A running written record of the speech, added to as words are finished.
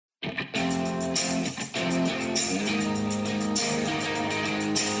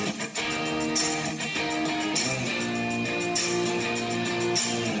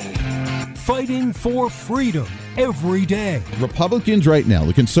fighting for freedom every day. Republicans right now,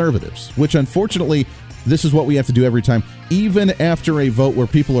 the conservatives, which unfortunately, this is what we have to do every time. Even after a vote where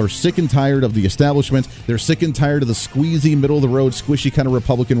people are sick and tired of the establishment, they're sick and tired of the squeezy, middle-of-the-road, squishy kind of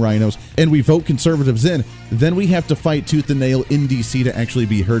Republican rhinos, and we vote conservatives in, then we have to fight tooth and nail in D.C. to actually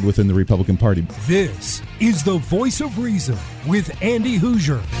be heard within the Republican Party. This is the Voice of Reason with Andy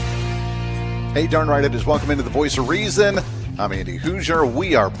Hoosier. Hey, darn right it is. Welcome into the Voice of Reason. I'm Andy Hoosier.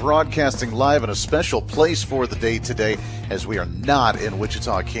 We are broadcasting live in a special place for the day today, as we are not in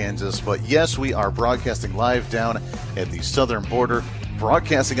Wichita, Kansas. But yes, we are broadcasting live down at the southern border,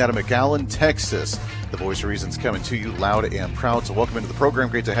 broadcasting out of McAllen, Texas. The Voice of Reason is coming to you loud and proud. So welcome into the program.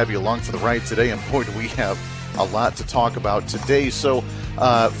 Great to have you along for the ride today. And boy, do we have a lot to talk about today. So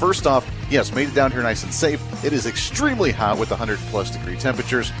first off, yes, made it down here nice and safe. It is extremely hot with 100-plus degree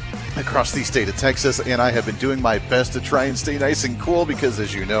temperatures across the state of Texas, and I have been doing my best to try and stay nice and cool because,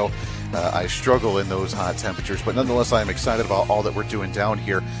 as you know, I struggle in those hot temperatures. But nonetheless, I am excited about all that we're doing down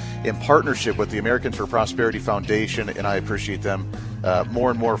here in partnership with the Americans for Prosperity Foundation, and I appreciate them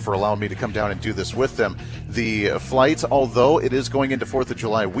more and more for allowing me to come down and do this with them. The flight, although it is going into 4th of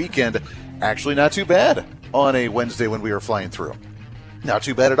July weekend, actually not too bad on a Wednesday when we were flying through. Not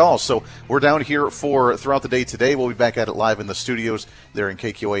too bad at all. So we're down here for throughout the day today. We'll be back at it live in the studios there in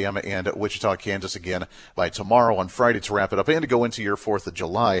KQAM and Wichita, Kansas again by tomorrow on Friday to wrap it up and to go into your 4th of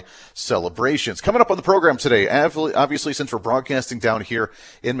July celebrations. Coming up on the program today, obviously since we're broadcasting down here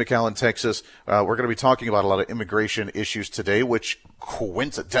in McAllen, Texas, we're going to be talking about a lot of immigration issues today, which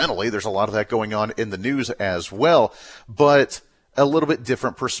coincidentally, there's a lot of that going on in the news as well, but a little bit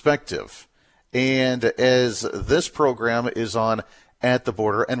different perspective. And as this program is on at the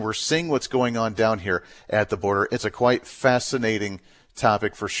border, and we're seeing what's going on down here at the border. It's a quite fascinating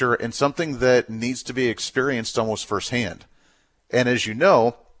topic for sure, and something that needs to be experienced almost firsthand. And as you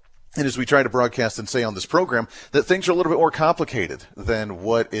know, and as we try to broadcast and say on this program, that things are a little bit more complicated than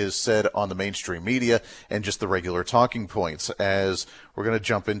what is said on the mainstream media and just the regular talking points, as we're going to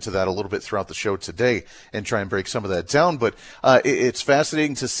jump into that a little bit throughout the show today and try and break some of that down. But it's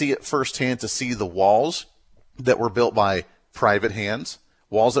fascinating to see it firsthand, to see the walls that were built by private hands,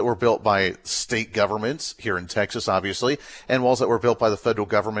 walls that were built by state governments here in Texas, obviously, and walls that were built by the federal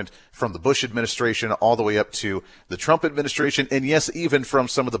government from the Bush administration all the way up to the Trump administration, and yes, even from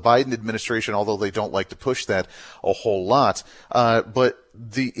some of the Biden administration, although they don't like to push that a whole lot. But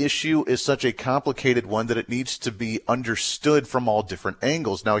the issue is such a complicated one that it needs to be understood from all different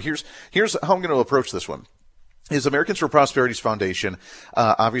angles. Now, here's how I'm going to approach this one. Is Americans for Prosperity's Foundation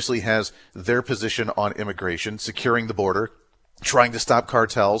obviously has their position on immigration, securing the border, trying to stop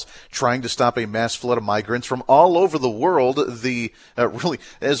cartels, trying to stop a mass flood of migrants from all over the world. Really,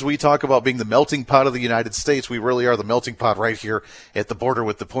 as we talk about being the melting pot of the United States, we really are the melting pot right here at the border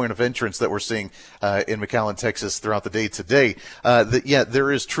with the point of entrance that we're seeing in McAllen, Texas throughout the day today.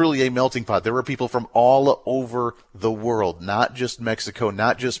 There is truly a melting pot. There are people from all over the world, not just Mexico,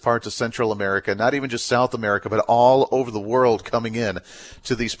 not just parts of Central America, not even just South America, but all over the world coming in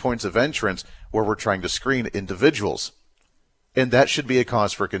to these points of entrance where we're trying to screen individuals. And that should be a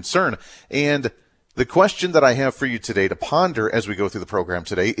cause for concern. And the question that I have for you today to ponder as we go through the program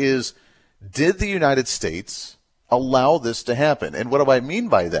today is, did the United States allow this to happen? And what do I mean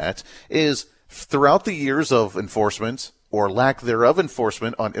by that is, throughout the years of enforcement or lack thereof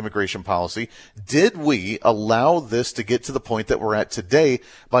enforcement on immigration policy, did we allow this to get to the point that we're at today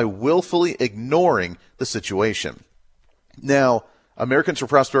by willfully ignoring the situation? Now, Americans for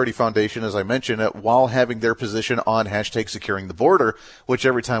Prosperity Foundation, as I mentioned, while having their position on hashtag securing the border, which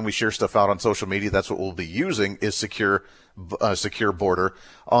every time we share stuff out on social media, that's what we'll be using, is secure border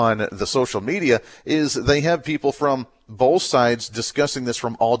on the social media, is they have people from both sides discussing this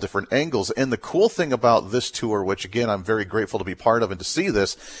from all different angles. And the cool thing about this tour, which again, I'm very grateful to be part of and to see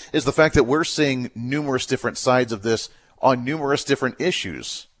this, is the fact that we're seeing numerous different sides of this on numerous different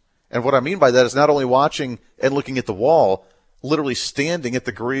issues. And what I mean by that is not only watching and looking at the wall, literally standing at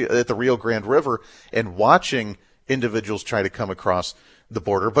the Rio Grande River and watching individuals try to come across the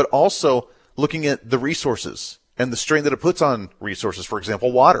border, but also looking at the resources and the strain that it puts on resources, for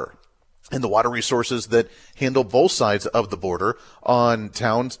example, water, and the water resources that handle both sides of the border on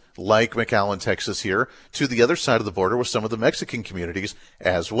towns like McAllen, Texas here, to the other side of the border with some of the Mexican communities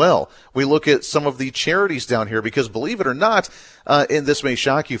as well. We look at some of the charities down here because, believe it or not, and this may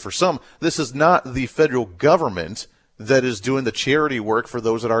shock you for some, this is not the federal government that is doing the charity work for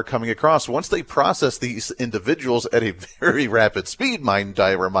those that are coming across. Once they process these individuals at a very rapid speed,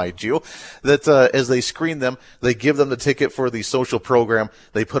 I remind you, that as they screen them, they give them the ticket for the social program,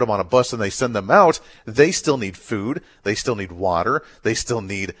 they put them on a bus and they send them out. They still need food, they still need water, they still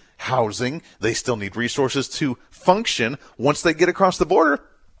need housing, they still need resources to function once they get across the border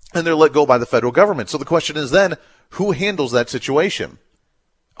and they're let go by the federal government. So the question is then, who handles that situation?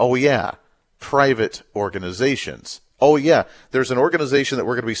 Oh yeah, private organizations. Oh yeah, there's an organization that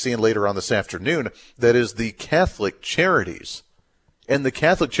we're going to be seeing later on this afternoon that is the Catholic Charities. And the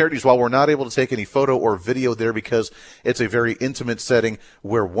Catholic Charities, while we're not able to take any photo or video there because it's a very intimate setting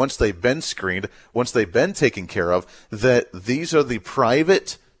where once they've been screened, once they've been taken care of, that these are the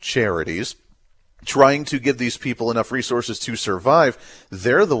private charities trying to give these people enough resources to survive.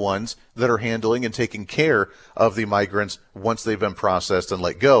 They're the ones that are handling and taking care of the migrants once they've been processed and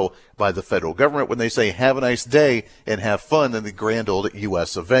let go by the federal government when they say, have a nice day and have fun in the grand old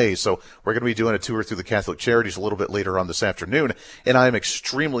U.S. of A. So we're going to be doing a tour through the Catholic Charities a little bit later on this afternoon, and I'm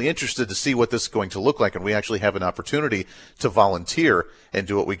extremely interested to see what this is going to look like, and we actually have an opportunity to volunteer and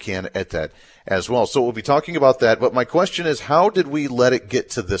do what we can at that as well. So we'll be talking about that, but my question is, how did we let it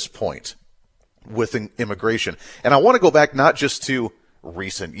get to this point with immigration? And I want to go back not just to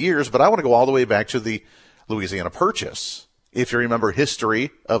recent years, but I want to go all the way back to the Louisiana Purchase. If you remember history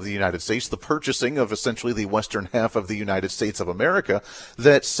of the United States, the purchasing of essentially the western half of the United States of America,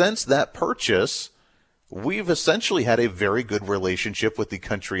 that since that purchase, we've essentially had a very good relationship with the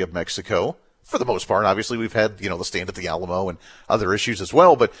country of Mexico. For the most part, obviously, we've had, the stand at the Alamo and other issues as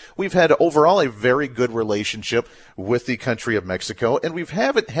well, but we've had overall a very good relationship with the country of Mexico, and we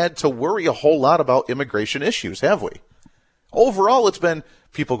haven't had to worry a whole lot about immigration issues, have we? Overall, it's been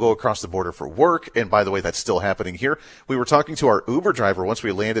people go across the border for work, and by the way, that's still happening here. We were talking to our Uber driver once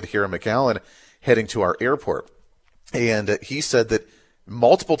we landed here in McAllen, heading to our airport, and he said that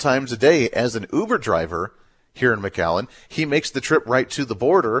multiple times a day as an Uber driver here in McAllen, he makes the trip right to the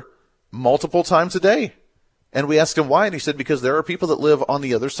border multiple times a day. And we asked him why, and he said because there are people that live on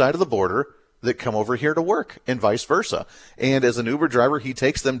the other side of the border that come over here to work and vice versa. And as an Uber driver, he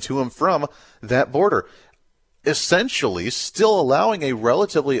takes them to and from that border, essentially still allowing a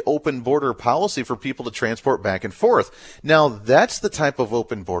relatively open border policy for people to transport back and forth. Now, that's the type of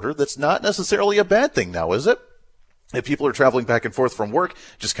open border that's not necessarily a bad thing now, is it? If people are traveling back and forth from work,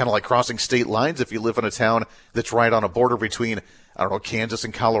 just kind of like crossing state lines, if you live in a town that's right on a border between, Kansas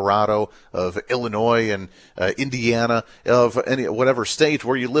and Colorado, of Illinois and Indiana, of any whatever state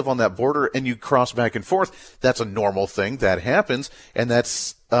where you live on that border and you cross back and forth, that's a normal thing that happens, and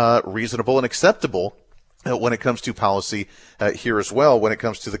that's reasonable and acceptable when it comes to policy here as well, when it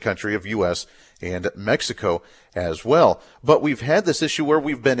comes to the country of U.S. and Mexico as well. But we've had this issue where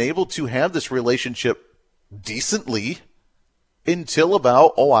we've been able to have this relationship decently until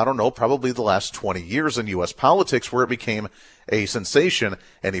about, probably the last 20 years in U.S. politics, where it became a sensation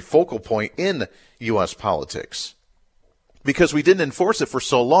and a focal point in U.S. politics. Because we didn't enforce it for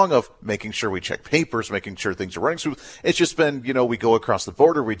so long of making sure we check papers, making sure things are running smooth. It's just been, we go across the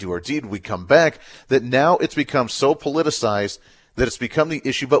border, we do our deed, we come back, that now it's become so politicized that it's become the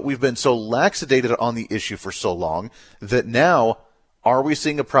issue, but we've been so laxated on the issue for so long that now, are we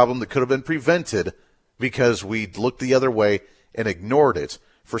seeing a problem that could have been prevented because we looked the other way and ignored it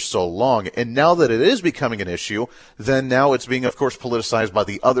for so long? And now that it is becoming an issue, then now it's being, of course, politicized by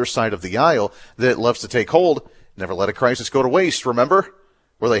the other side of the aisle that loves to take hold. Never let a crisis go to waste, remember?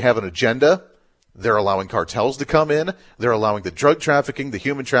 Where they have an agenda. They're allowing cartels to come in. They're allowing the drug trafficking, the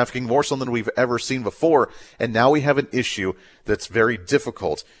human trafficking, more so than we've ever seen before. And now we have an issue that's very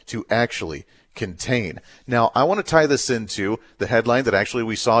difficult to actually contain. Now, I want to tie this into the headline that actually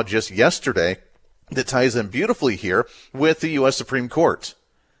we saw just yesterday that ties in beautifully here with the U.S. Supreme Court.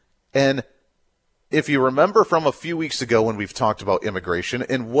 And if you remember from a few weeks ago when we've talked about immigration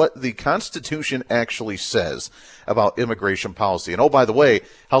and what the Constitution actually says about immigration policy, and by the way,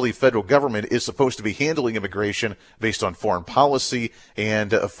 how the federal government is supposed to be handling immigration based on foreign policy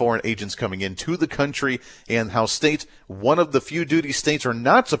and foreign agents coming into the country, and how one of the few duties states are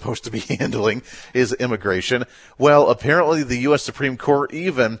not supposed to be handling is immigration. Well, apparently the U.S. Supreme Court,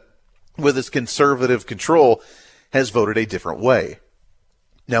 even with its conservative control, has voted a different way.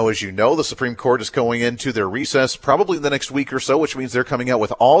 Now, as you know, the Supreme Court is going into their recess probably in the next week or so, which means they're coming out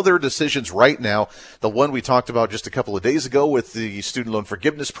with all their decisions right now. The one we talked about just a couple of days ago with the student loan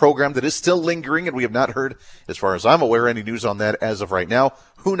forgiveness program that is still lingering, and we have not heard, as far as I'm aware, any news on that as of right now.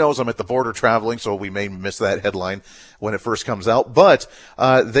 Who knows? I'm at the border traveling, so we may miss that headline when it first comes out. But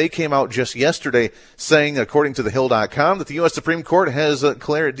they came out just yesterday saying, according to thehill.com, that the U.S. Supreme Court has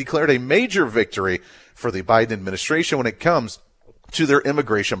declared a major victory for the Biden administration when it comes to their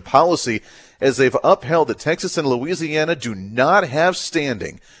immigration policy, as they've upheld that Texas and Louisiana do not have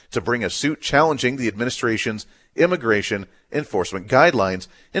standing to bring a suit challenging the administration's immigration enforcement guidelines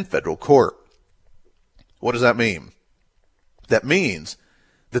in federal court. What does that mean? That means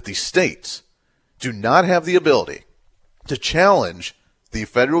that the states do not have the ability to challenge the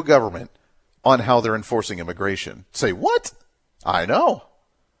federal government on how they're enforcing immigration. Say, what? I know.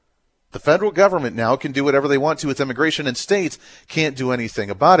 The federal government now can do whatever they want to with immigration, and states can't do anything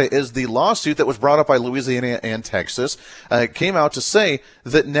about it, as the lawsuit that was brought up by Louisiana and Texas came out to say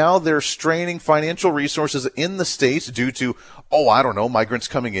that now they're straining financial resources in the states due to, migrants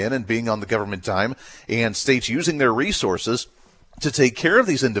coming in and being on the government dime, and states using their resources to take care of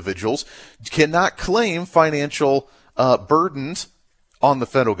these individuals cannot claim financial burdens on the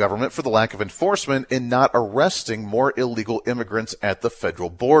federal government for the lack of enforcement in not arresting more illegal immigrants at the federal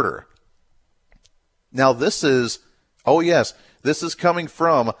border. Now, this is coming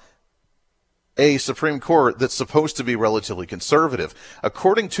from a Supreme Court that's supposed to be relatively conservative.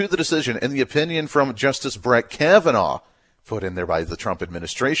 According to the decision and the opinion from Justice Brett Kavanaugh, put in there by the Trump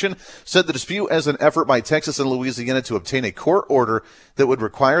administration, said the dispute as an effort by Texas and Louisiana to obtain a court order that would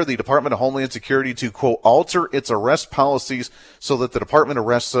require the Department of Homeland Security to, quote, alter its arrest policies so that the department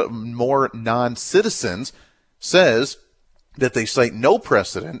arrests more non-citizens, says that they cite no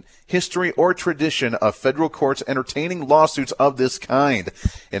precedent, history, or tradition of federal courts entertaining lawsuits of this kind.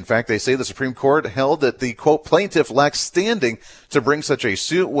 In fact, they say the Supreme Court held that the, quote, plaintiff lacks standing to bring such a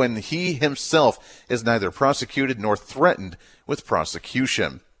suit when he himself is neither prosecuted nor threatened with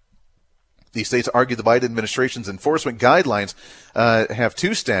prosecution. The states argue the Biden administration's enforcement guidelines have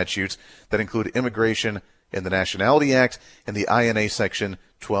two statutes that include immigration in the Nationality Act and the INA Section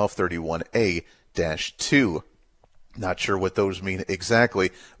 1231A-2. Not sure what those mean exactly,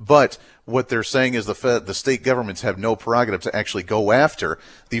 but what they're saying is the state governments have no prerogative to actually go after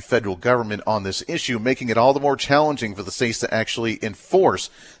the federal government on this issue, making it all the more challenging for the states to actually enforce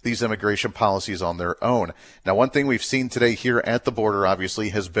these immigration policies on their own. Now, one thing we've seen today here at the border, obviously,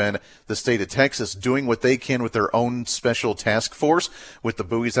 has been the state of Texas doing what they can with their own special task force with the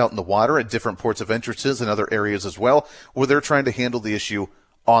buoys out in the water at different ports of entrances and other areas as well, where they're trying to handle the issue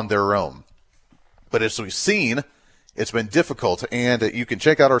on their own. But as we've seen, it's been difficult, and you can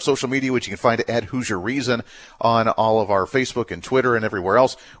check out our social media, which you can find at Hoosier Reason on all of our Facebook and Twitter and everywhere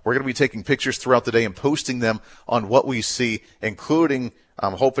else. We're going to be taking pictures throughout the day and posting them on what we see, including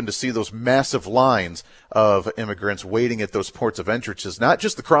I'm hoping to see those massive lines of immigrants waiting at those ports of entrances, not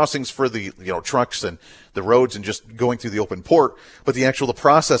just the crossings for the trucks and the roads and just going through the open port, but the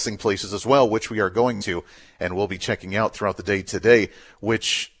processing places as well, which we are going to and we'll be checking out throughout the day today,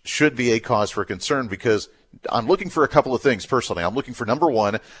 which should be a cause for concern because I'm looking for a couple of things personally. I'm looking for, number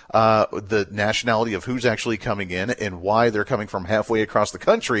one, the nationality of who's actually coming in and why they're coming from halfway across the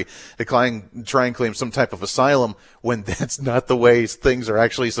country to try and claim some type of asylum when that's not the way things are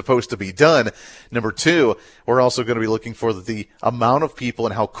actually supposed to be done. Number two, we're also going to be looking for the amount of people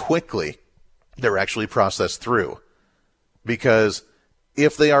and how quickly they're actually processed through. Because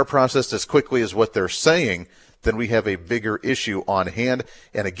if they are processed as quickly as what they're saying, then we have a bigger issue on hand.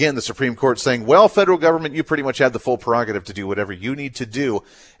 And again, the Supreme Court saying, well, federal government, you pretty much have the full prerogative to do whatever you need to do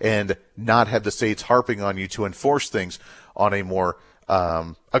and not have the states harping on you to enforce things on a more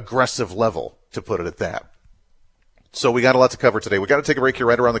aggressive level, to put it at that. So we got a lot to cover today. We got to take a break here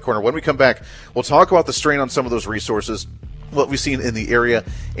right around the corner. When we come back, we'll talk about the strain on some of those resources, what we've seen in the area,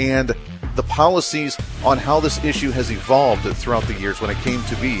 and the policies on how this issue has evolved throughout the years when it came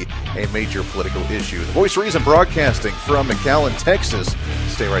to be a major political issue. The Voice of Reason broadcasting from McAllen, Texas.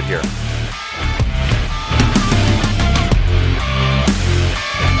 Stay right here.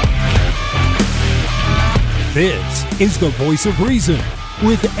 This is the Voice of Reason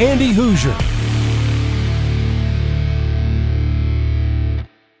with Andy Hoosier.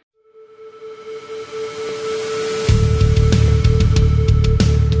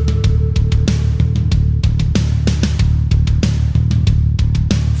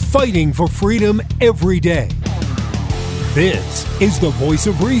 Fighting for freedom every day. This is the Voice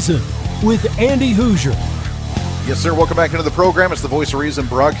of Reason with Andy Hoosier. Yes, sir. Welcome back into the program. It's the Voice of Reason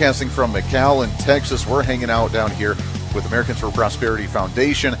broadcasting from McAllen, Texas. We're hanging out down here with Americans for Prosperity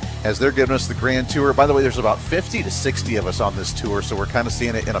Foundation as they're giving us the grand tour. By the way, there's about 50 to 60 of us on this tour, so we're kind of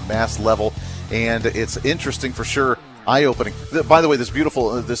seeing it in a mass level, and it's interesting for sure. Eye-opening. By the way, this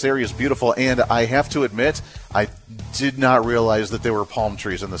area is beautiful, and I have to admit, I did not realize that there were palm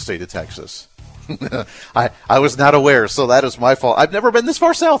trees in the state of Texas. I was not aware, so that is my fault. I've never been this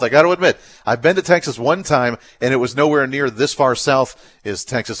far south, I got to admit. I've been to Texas one time, and it was nowhere near this far south is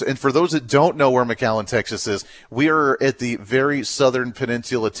Texas. And for those that don't know where McAllen, Texas is, we are at the very southern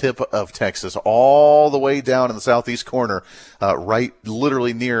peninsula tip of Texas, all the way down in the southeast corner, right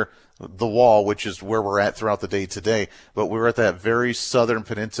literally near the wall, which is where we're at throughout the day today. But we're at that very southern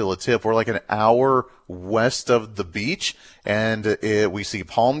peninsula tip. We're like an hour west of the beach, and we see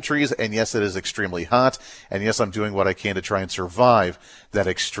palm trees. And yes, it is extremely hot. And yes, I'm doing what I can to try and survive that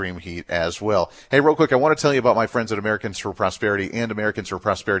extreme heat as well. Hey, real quick, I want to tell you about my friends at Americans for Prosperity and Americans for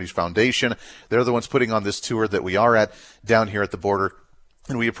Prosperity's Foundation. They're the ones putting on this tour that we are at down here at the border,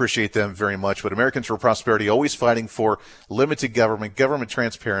 and we appreciate them very much. But Americans for Prosperity always fighting for limited government, government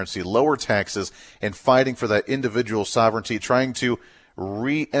transparency, lower taxes, and fighting for that individual sovereignty, trying to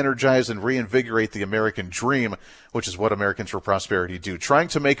re-energize and reinvigorate the American dream, which is what Americans for Prosperity do, trying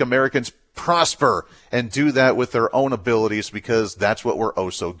to make Americans prosper and do that with their own abilities, because that's what we're oh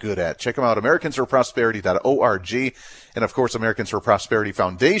so good at. Check them out, americansforprosperity.org, and of course Americans for Prosperity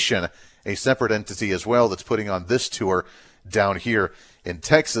Foundation, a separate entity as well that's putting on this tour down here in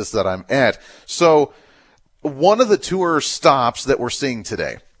Texas that I'm at. So one of the tour stops that we're seeing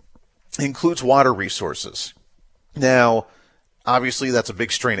today includes water resources. Now, obviously, that's a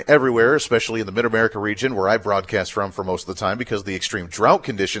big strain everywhere, especially in the Mid-America region where I broadcast from for most of the time, because of the extreme drought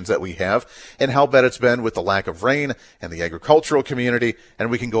conditions that we have and how bad it's been with the lack of rain and the agricultural community. And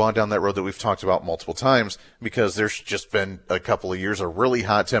we can go on down that road that we've talked about multiple times, because there's just been a couple of years of really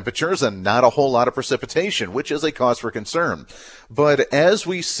hot temperatures and not a whole lot of precipitation, which is a cause for concern. But as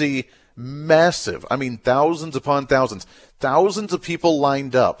we see massive, thousands upon thousands of people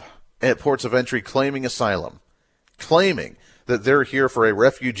lined up at ports of entry claiming asylum, claiming that they're here for a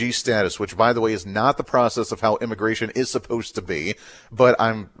refugee status, which, by the way, is not the process of how immigration is supposed to be. But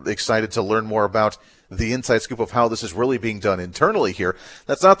I'm excited to learn more about the inside scoop of how this is really being done internally here.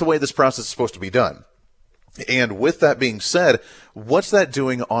 That's not the way this process is supposed to be done. And with that being said, what's that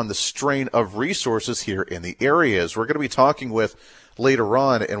doing on the strain of resources here in the areas? We're going to be talking with later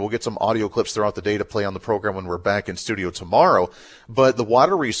on, and we'll get some audio clips throughout the day to play on the program when we're back in studio tomorrow. But the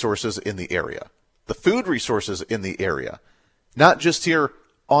water resources in the area, the food resources in the area, not just here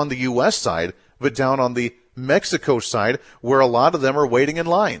on the U.S. side, but down on the Mexico side, where a lot of them are waiting in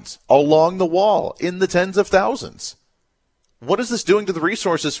lines along the wall in the tens of thousands. What is this doing to the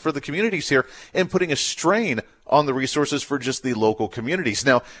resources for the communities here and putting a strain on the resources for just the local communities?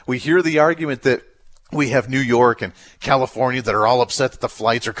 Now, we hear the argument that we have New York and California that are all upset that the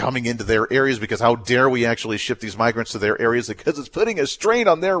flights are coming into their areas, because how dare we actually ship these migrants to their areas, because it's putting a strain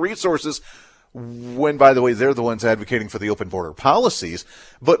on their resources, when, by the way, they're the ones advocating for the open border policies.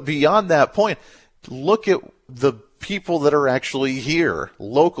 But beyond that point, look at the people that are actually here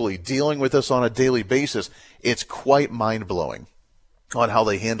locally dealing with us on a daily basis. It's quite mind-blowing on how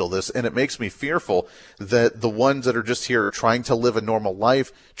they handle this, and it makes me fearful that the ones that are just here trying to live a normal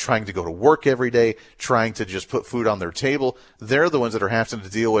life, trying to go to work every day, trying to just put food on their table, they're the ones that are having to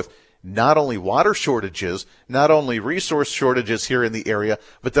deal with not only water shortages, not only resource shortages here in the area,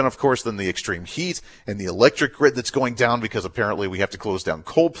 but then, of course, then the extreme heat and the electric grid that's going down because apparently we have to close down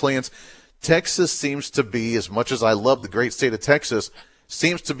coal plants. Texas seems to be, as much as I love the great state of Texas,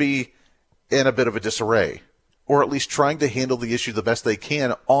 seems to be in a bit of a disarray, or at least trying to handle the issue the best they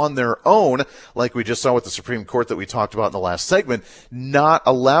can on their own, like we just saw with the Supreme Court that we talked about in the last segment, not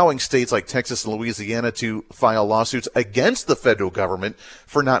allowing states like Texas and Louisiana to file lawsuits against the federal government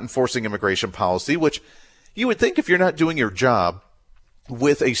for not enforcing immigration policy, which you would think, if you're not doing your job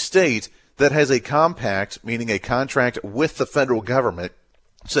with a state that has a compact, meaning a contract with the federal government,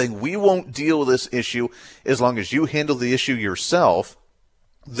 saying we won't deal with this issue as long as you handle the issue yourself,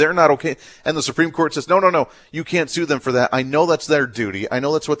 they're not okay. And the Supreme Court says, no, you can't sue them for that. I know that's their duty. I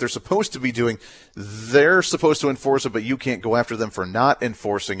know that's what they're supposed to be doing. They're supposed to enforce it, but you can't go after them for not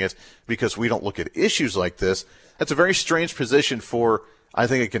enforcing it because we don't look at issues like this. That's a very strange position for, I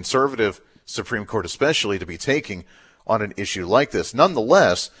think, a conservative Supreme Court especially to be taking on an issue like this.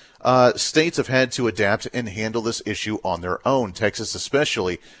 Nonetheless, states have had to adapt and handle this issue on their own, Texas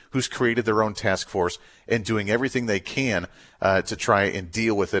especially, who's created their own task force and doing everything they can to try and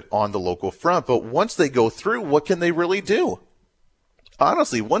deal with it on the local front. But once they go through, what can they really do?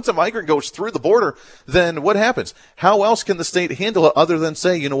 Honestly, once a migrant goes through the border, then what happens? How else can the state handle it other than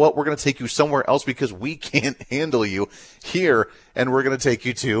say, you know what, we're going to take you somewhere else because we can't handle you here, and we're going to take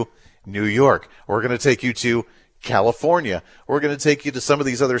you to New York. We're going to take you to California. We're going to take you to some of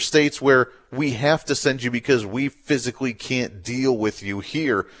these other states where we have to send you because we physically can't deal with you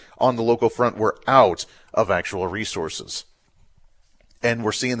here on the local front. We're out of actual resources. And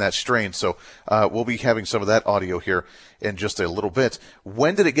we're seeing that strain. So we'll be having some of that audio here in just a little bit.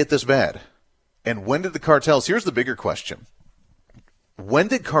 When did it get this bad? And when did the cartels, here's the bigger question. When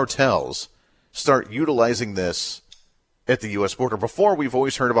did cartels start utilizing this at the U.S. border? Before, we've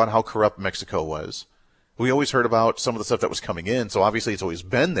always heard about how corrupt Mexico was. We always heard about some of the stuff that was coming in, so obviously it's always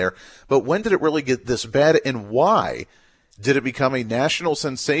been there. But when did it really get this bad, and why did it become a national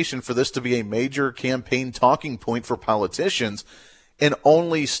sensation for this to be a major campaign talking point for politicians and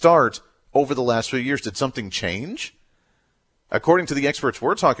only start over the last few years? Did something change? According to the experts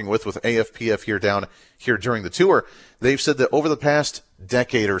we're talking with AFPF here down here during the tour, they've said that over the past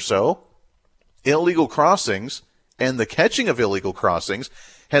decade or so, illegal crossings and the catching of illegal crossings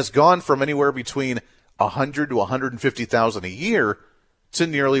has gone from anywhere between 100 to 150,000 a year to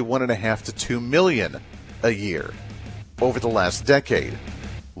nearly 1.5 to 2 million a year over the last decade.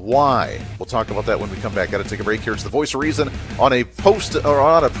 Why? We'll talk about that when we come back. Got to take a break here. It's the Voice of Reason on a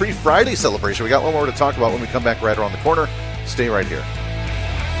pre-Friday celebration. We got one more to talk about when we come back right around the corner. Stay right here.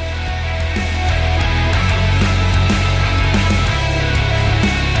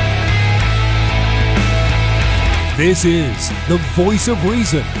 This is the Voice of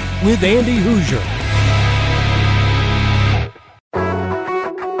Reason with Andy Hoosier.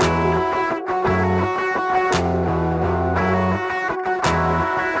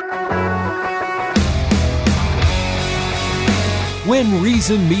 When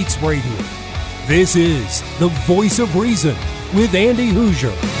Reason meets radio, this is the Voice of Reason with Andy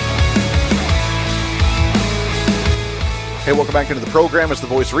Hoosier. Hey, welcome back into the program. It's the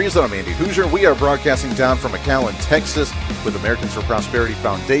Voice of Reason. I'm Andy Hoosier. We are broadcasting down from McAllen, Texas with Americans for Prosperity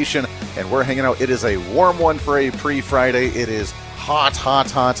Foundation, and we're hanging out. It is a warm one for a pre-Friday. It is hot, hot,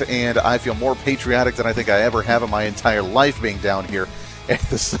 hot, and I feel more patriotic than I think I ever have in my entire life being down here at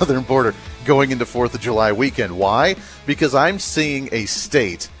the southern border going into 4th of July weekend. Why? Because I'm seeing a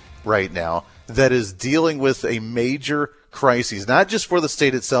state right now that is dealing with a major crisis, not just for the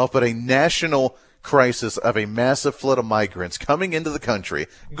state itself, but a national crisis of a massive flood of migrants coming into the country,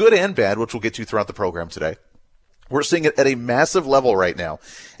 good and bad, which we'll get to throughout the program today. We're seeing it at a massive level right now,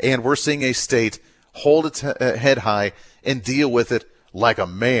 and we're seeing a state hold its head high and deal with it like a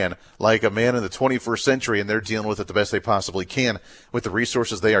man in the 21st century, and they're dealing with it the best they possibly can with the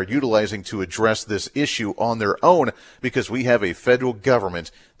resources they are utilizing to address this issue on their own, because we have a federal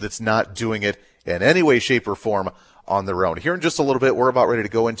government that's not doing it in any way, shape, or form on their own. Here in just a little bit, we're about ready to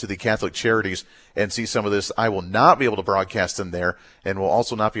go into the Catholic Charities and see some of this. I will not be able to broadcast in there, and will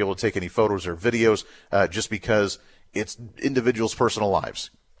also not be able to take any photos or videos just because it's individuals' personal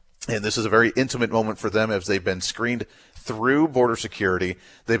lives. And this is a very intimate moment for them as they've been screened through border security.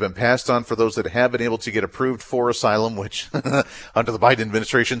 They've been passed on for those that have been able to get approved for asylum, which under the Biden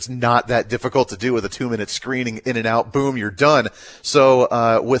administration is not that difficult to do with a 2-minute screening in and out. Boom, you're done.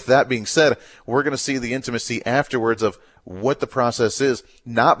 So with that being said, we're going to see the intimacy afterwards of what the process is,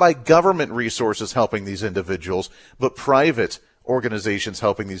 not by government resources helping these individuals, but private organizations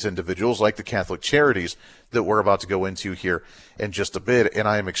helping these individuals, like the Catholic Charities that we're about to go into here in just a bit. And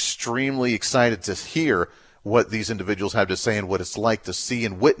I am extremely excited to hear what these individuals have to say and what it's like to see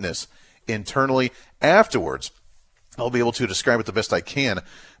and witness internally afterwards. I'll be able to describe it the best I can,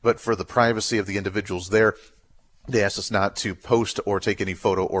 but for the privacy of the individuals there, they asked us not to post or take any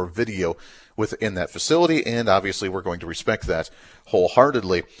photo or video within that facility, and obviously we're going to respect that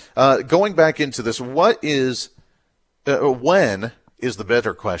wholeheartedly. Going back into this, when is the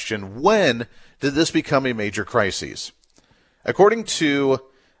better question? When did this become a major crisis? According to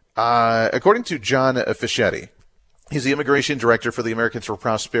John Fischetti, he's the immigration director for the Americans for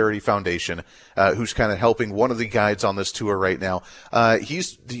Prosperity Foundation, who's kind of helping one of the guides on this tour right now.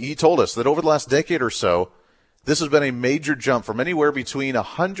 He told us that over the last decade or so, this has been a major jump from anywhere between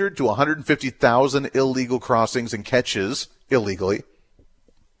 100 to 150,000 illegal crossings and catches illegally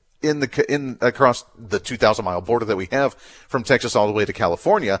across the 2,000-mile border that we have from Texas all the way to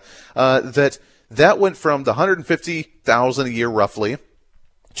California. That went from the 150,000 a year roughly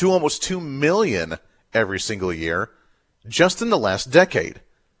to almost 2 million every single year just in the last decade.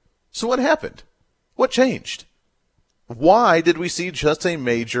 So what happened? What changed? Why did we see just a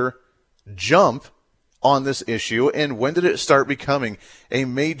major jump on this issue, and when did it start becoming a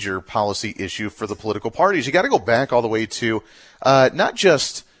major policy issue for the political parties? You got to go back all the way to not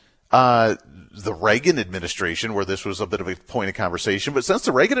just the Reagan administration, where this was a bit of a point of conversation, but since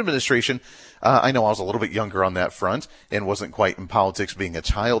the Reagan administration, I know I was a little bit younger on that front and wasn't quite in politics being a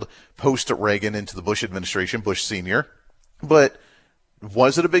child post-Reagan into the Bush administration, Bush Sr., but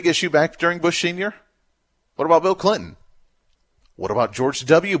was it a big issue back during Bush Sr.? What about Bill Clinton? What about George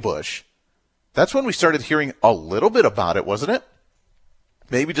W. Bush? That's when we started hearing a little bit about it, wasn't it?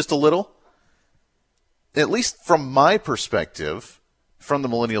 maybe just a little. At least from my perspective, from the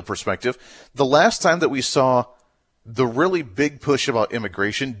millennial perspective, the last time that we saw the really big push about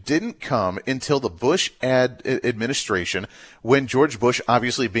immigration didn't come until the Bush administration, when George Bush,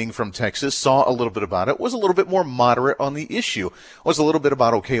 obviously being from Texas, saw a little bit about it, was a little bit more moderate on the issue, was a little bit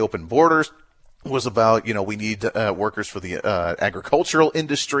about, okay, open borders, was about, we need workers for the agricultural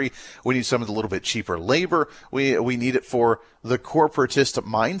industry. We need some of the little bit cheaper labor. We need it for the corporatist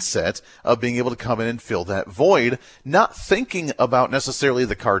mindset of being able to come in and fill that void, not thinking about necessarily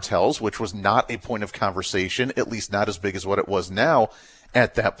the cartels, which was not a point of conversation, at least not as big as what it was now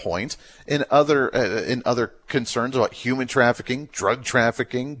at that point, in other concerns about human trafficking, drug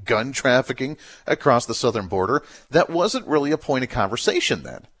trafficking, gun trafficking across the southern border. That wasn't really a point of conversation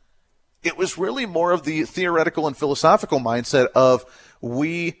then. It was really more of the theoretical and philosophical mindset of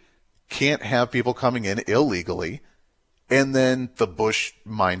we can't have people coming in illegally. And then the Bush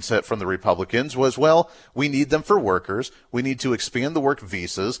mindset from the Republicans was, well, we need them for workers. We need to expand the work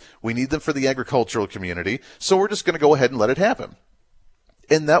visas. We need them for the agricultural community. So we're just going to go ahead and let it happen.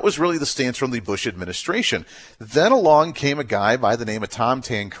 And that was really the stance from the Bush administration. Then along came a guy by the name of Tom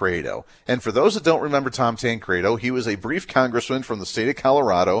Tancredo. And for those that don't remember Tom Tancredo, he was a brief congressman from the state of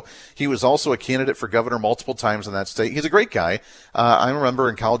Colorado. He was also a candidate for governor multiple times in that state. He's a great guy. I remember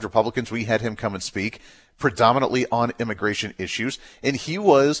in college Republicans, we had him come and speak predominantly on immigration issues. And he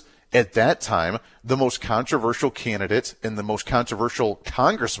was, at that time, the most controversial candidate and the most controversial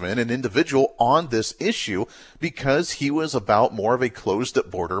congressman and individual on this issue because he was about more of a closed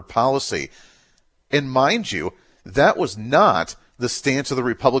border policy. And mind you, that was not the stance of the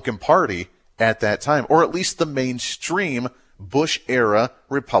Republican Party at that time, or at least the mainstream Bush-era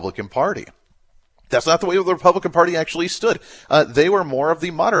Republican Party. That's not the way the Republican Party actually stood. They were more of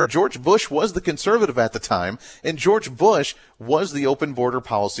the moderate. George Bush was the conservative at the time, and George Bush was the open border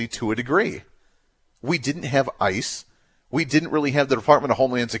policy to a degree. We didn't have ICE. We didn't really have the Department of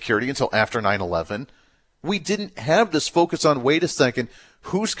Homeland Security until after 9/11. We didn't have this focus on, wait a second,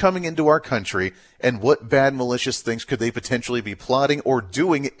 who's coming into our country and what bad malicious things could they potentially be plotting or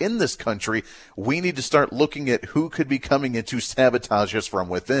doing in this country. We need to start looking at who could be coming in to sabotage us from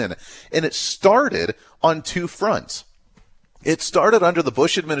within. And it started on two fronts. It started under the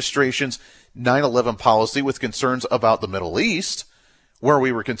Bush administration's 9/11 policy with concerns about the Middle East, where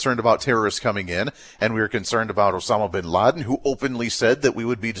we were concerned about terrorists coming in, and we were concerned about Osama bin Laden, who openly said that we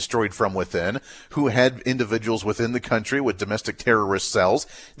would be destroyed from within, who had individuals within the country with domestic terrorist cells.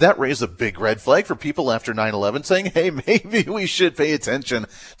 That raised a big red flag for people after 9/11 saying, hey, maybe we should pay attention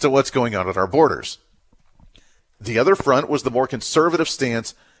to what's going on at our borders. The other front was the more conservative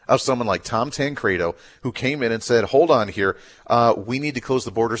stance of someone like Tom Tancredo, who came in and said, hold on here, we need to close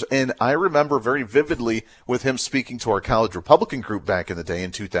the borders. And I remember very vividly with him speaking to our college Republican group back in the day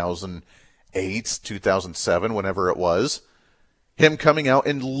in 2008, 2007, whenever it was, him coming out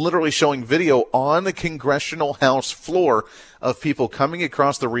and literally showing video on the Congressional House floor of people coming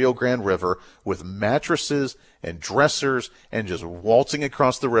across the Rio Grande River with mattresses and dressers and just waltzing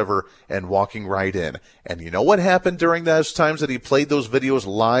across the river and walking right in. And you know what happened during those times that he played those videos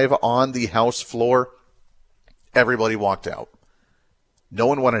live on the House floor? Everybody walked out. No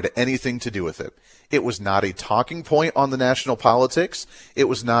one wanted anything to do with it. It was not a talking point on the national politics. It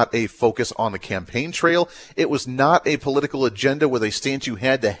was not a focus on the campaign trail. It was not a political agenda with a stance you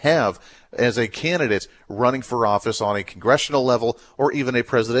had to have as a candidate running for office on a congressional level or even a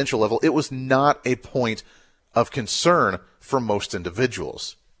presidential level. It was not a point of concern for most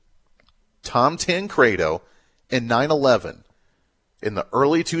individuals. Tom Tancredo in 9/11, in the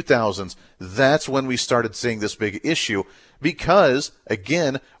early 2000s, that's when we started seeing this big issue because,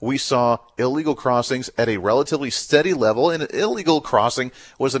 again, we saw illegal crossings at a relatively steady level, and illegal crossing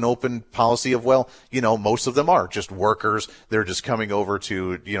was an open policy of, well, most of them are just workers. They're just coming over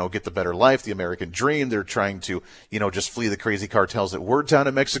to, get the better life, the American dream. They're trying to, just flee the crazy cartels that were down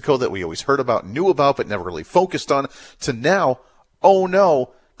in Mexico that we always heard about, knew about, but never really focused on, to now, oh no,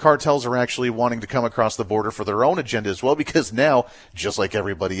 cartels are actually wanting to come across the border for their own agenda as well, because now, just like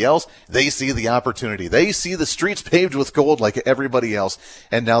everybody else, they see the opportunity. They see the streets paved with gold like everybody else,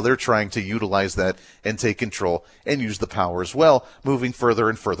 and now they're trying to utilize that and take control and use the power as well, moving further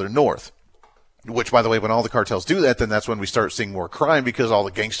and further north. Which, by the way, when all the cartels do that, then that's when we start seeing more crime, because all the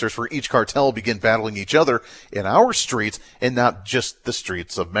gangsters for each cartel begin battling each other in our streets and not just the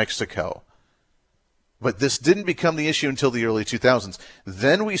streets of Mexico. But this didn't become the issue until the early 2000s.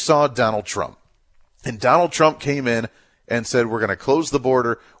 Then we saw Donald Trump. And Donald Trump came in and said, we're going to close the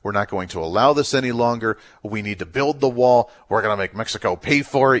border. We're not going to allow this any longer. We need to build the wall. We're going to make Mexico pay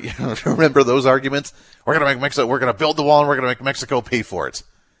for it. Remember those arguments? We're going to build the wall and we're going to make Mexico pay for it.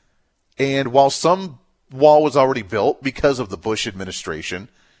 And while some wall was already built because of the Bush administration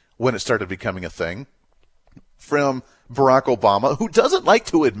when it started becoming a thing, from Barack Obama, who doesn't like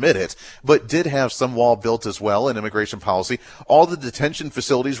to admit it, but did have some wall built as well in immigration policy. All the detention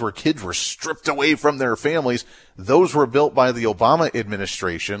facilities where kids were stripped away from their families, those were built by the Obama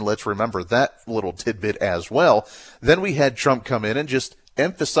administration. Let's remember that little tidbit as well. Then we had Trump come in and just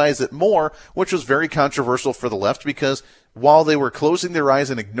emphasize it more, which was very controversial for the left because while they were closing their eyes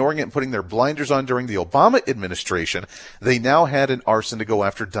and ignoring it and putting their blinders on during the Obama administration, they now had an arson to go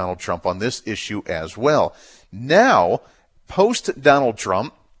after Donald Trump on this issue as well. Now, post-Donald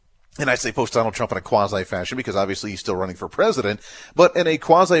Trump, and I say post-Donald Trump in a quasi-fashion because obviously he's still running for president, but in a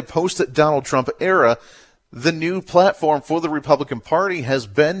quasi-post-Donald Trump era, the new platform for the Republican Party has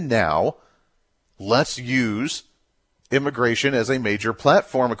been now, let's use immigration as a major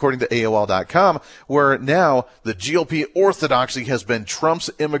platform, according to AOL.com, where now the GOP orthodoxy has been Trump's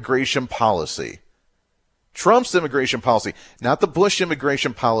immigration policy. Trump's immigration policy, not the Bush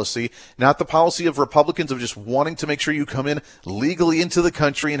immigration policy, not the policy of Republicans of just wanting to make sure you come in legally into the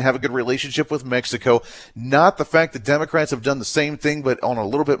country and have a good relationship with Mexico, not the fact that Democrats have done the same thing but on a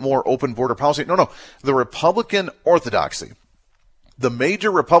little bit more open border policy. No, the Republican orthodoxy. The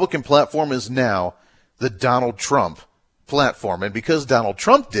major Republican platform is now the Donald Trump platform, and because Donald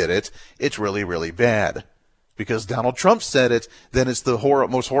Trump did it, it's really, really bad. Because Donald Trump said it, then it's the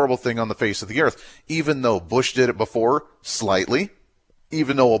most horrible thing on the face of the earth. Even though Bush did it before, slightly.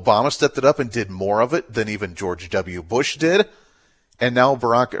 Even though Obama stepped it up and did more of it than even George W. Bush did. And now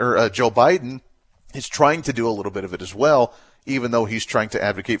Joe Biden is trying to do a little bit of it as well, even though he's trying to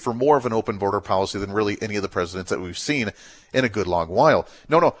advocate for more of an open border policy than really any of the presidents that we've seen in a good long while.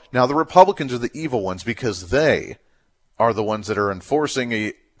 No. Now the Republicans are the evil ones because they are the ones that are enforcing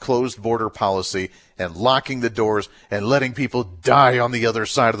a closed border policy and locking the doors and letting people die on the other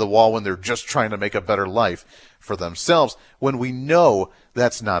side of the wall when they're just trying to make a better life for themselves, when we know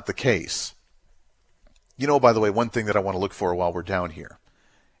that's not the case. You know, by the way, one thing that I want to look for while we're down here,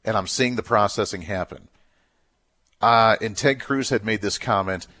 and I'm seeing the processing happen, and Ted Cruz had made this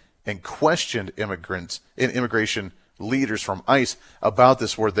comment and questioned immigration leaders from ICE about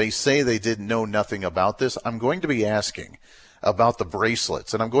this, where they say they didn't know nothing about this. I'm going to be asking about the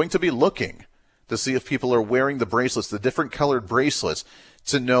bracelets, and I'm going to be looking to see if people are wearing the bracelets, the different colored bracelets,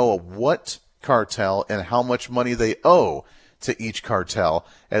 to know what cartel and how much money they owe to each cartel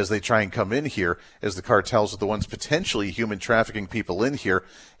as they try and come in here, as the cartels are the ones potentially human trafficking people in here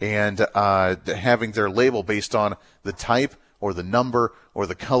and having their label based on the type or the number or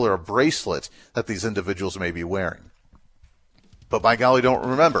the color of bracelet that these individuals may be wearing. But by golly, don't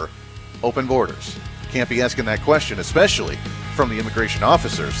remember, open borders. Can't be asking that question, especially from the immigration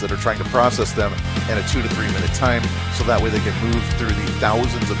officers that are trying to process them in a 2 to 3 minute time, so that way they can move through the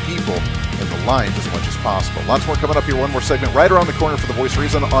thousands of people in the lines as much as possible. Lots more coming up here. One more segment right around the corner for the Voice of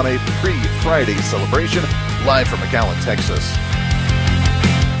Reason on a pre-Friday celebration, live from McAllen, Texas.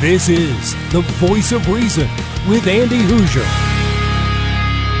 This is the Voice of Reason with Andy Hoosier.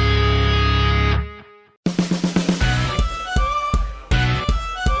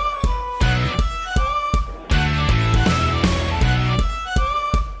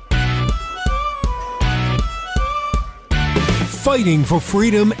 Fighting for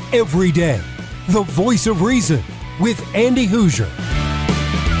freedom every day. The Voice of Reason with Andy Hoosier.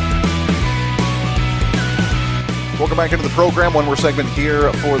 Welcome back into the program. One more segment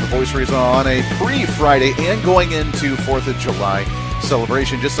here for the Voice of Reason on a pre-Friday and going into 4th of July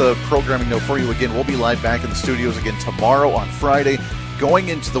celebration. Just a programming note for you. Again, we'll be live back in the studios again tomorrow on Friday, going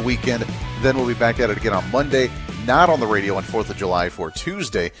into the weekend. Then we'll be back at it again on Monday. Not on the radio on 4th of July for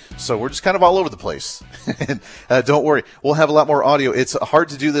Tuesday, so we're just kind of all over the place. And don't worry, we'll have a lot more audio. It's hard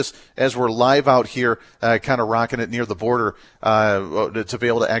to do this as we're live out here, kind of rocking it near the border, to be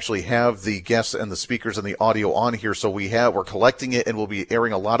able to actually have the guests and the speakers and the audio on here. So we're collecting it, and we'll be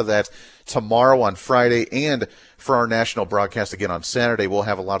airing a lot of that tomorrow on Friday, and for our national broadcast again on Saturday. We'll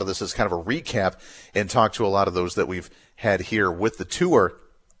have a lot of this as kind of a recap and talk to a lot of those that we've had here with the tour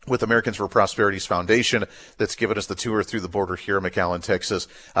with Americans for Prosperity's Foundation that's given us the tour through the border here in McAllen, Texas.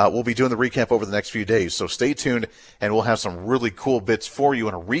 We'll be doing the recap over the next few days, so stay tuned, and we'll have some really cool bits for you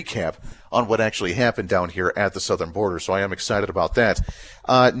and a recap on what actually happened down here at the southern border, so I am excited about that.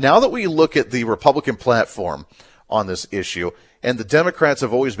 Now that we look at the Republican platform on this issue, and the Democrats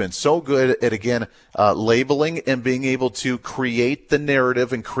have always been so good at, again, labeling and being able to create the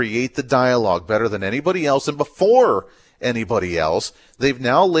narrative and create the dialogue better than anybody else, and before anybody else. They've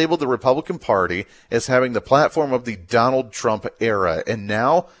now labeled the Republican Party as having the platform of the Donald Trump era. And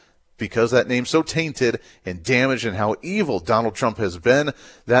now, because that name's so tainted and damaged and how evil Donald Trump has been,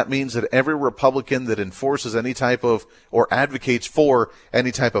 that means that every Republican that enforces any type of or advocates for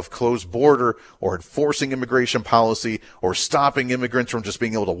any type of closed border or enforcing immigration policy or stopping immigrants from just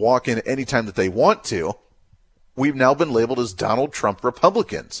being able to walk in anytime that they want to, we've now been labeled as Donald Trump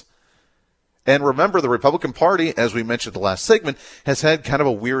Republicans. And remember, the Republican Party, as we mentioned in the last segment, has had kind of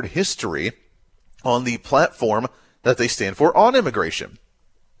a weird history on the platform that they stand for on immigration.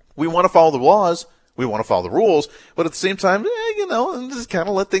 We want to follow the laws, we want to follow the rules, but at the same time, just kind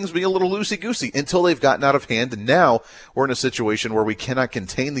of let things be a little loosey-goosey until they've gotten out of hand. And now we're in a situation where we cannot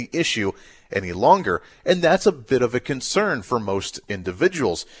contain the issue any longer. And that's a bit of a concern for most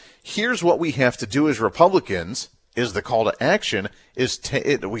individuals. Here's what we have to do as Republicans. Is the call to action is,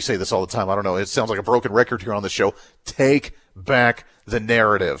 we say this all the time, I don't know, it sounds like a broken record here on the show, take back the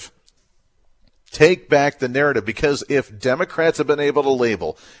narrative. Take back the narrative, because if Democrats have been able to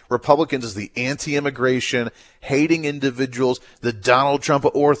label Republicans as the anti-immigration, hating individuals, the Donald Trump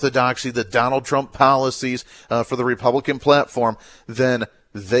orthodoxy, the Donald Trump policies for the Republican platform, then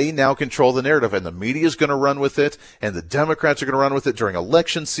they now control the narrative, and the media is going to run with it, and the Democrats are going to run with it during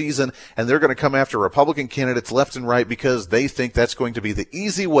election season, and they're going to come after Republican candidates left and right because they think that's going to be the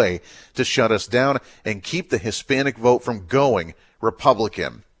easy way to shut us down and keep the Hispanic vote from going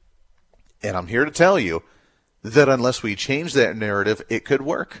Republican. And I'm here to tell you that unless we change that narrative, it could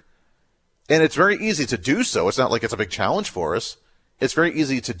work. And it's very easy to do so. It's not like it's a big challenge for us. It's very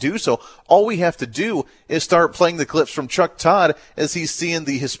easy to do so. All we have to do is start playing the clips from Chuck Todd as he's seeing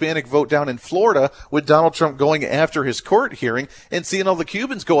the Hispanic vote down in Florida with Donald Trump going after his court hearing and seeing all the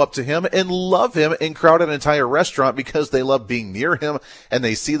Cubans go up to him and love him and crowd an entire restaurant because they love being near him and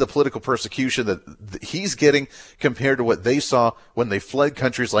they see the political persecution that he's getting compared to what they saw when they fled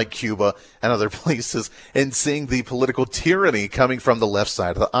countries like Cuba and other places, and seeing the political tyranny coming from the left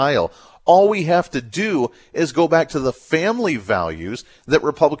side of the aisle. All we have to do is go back to the family values that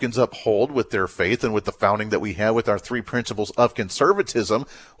Republicans uphold with their faith and with the founding that we have with our three principles of conservatism,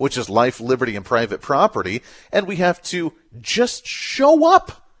 which is life, liberty, and private property. And we have to just show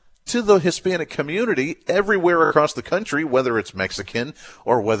up to the Hispanic community everywhere across the country, whether it's Mexican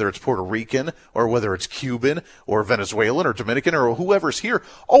or whether it's Puerto Rican or whether it's Cuban or Venezuelan or Dominican or whoever's here.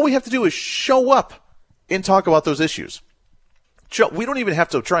 All we have to do is show up and talk about those issues. We don't even have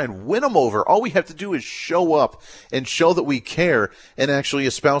to try and win them over. All we have to do is show up and show that we care and actually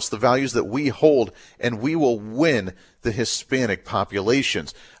espouse the values that we hold, and we will win the Hispanic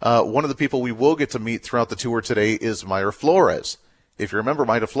populations. One of the people we will get to meet throughout the tour today is Mayra Flores. If you remember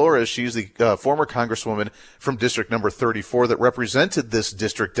Mayra Flores, she's the former congresswoman from District Number 34 that represented this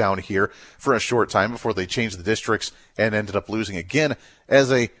district down here for a short time before they changed the districts and ended up losing again as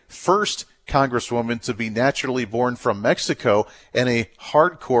a first congresswoman to be naturally born from Mexico and a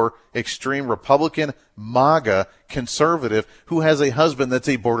hardcore, extreme Republican, MAGA conservative who has a husband that's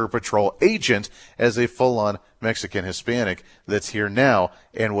a Border Patrol agent as a full-on Mexican Hispanic that's here now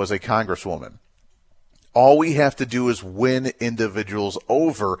and was a congresswoman. All we have to do is win individuals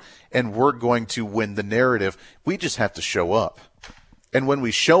over, and we're going to win the narrative. We just have to show up. And when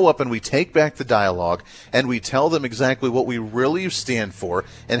we show up and we take back the dialogue and we tell them exactly what we really stand for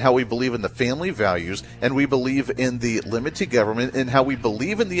and how we believe in the family values and we believe in the limited government and how we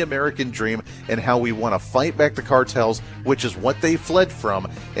believe in the American dream and how we want to fight back the cartels, which is what they fled from,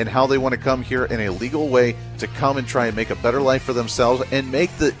 and how they want to come here in a legal way to come and try and make a better life for themselves and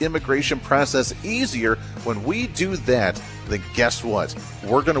make the immigration process easier. When we do that, then guess what?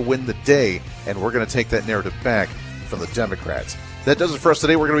 We're going to win the day, and we're going to take that narrative back from the Democrats. That does it for us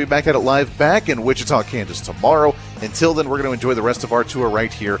today. We're going to be back at it live back in Wichita, Kansas tomorrow. Until then, we're going to enjoy the rest of our tour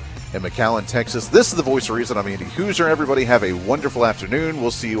right here in McAllen, Texas. This is the Voice of Reason. I'm Andy Huser. Everybody have a wonderful afternoon.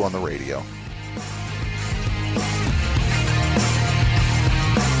 We'll see you on the radio.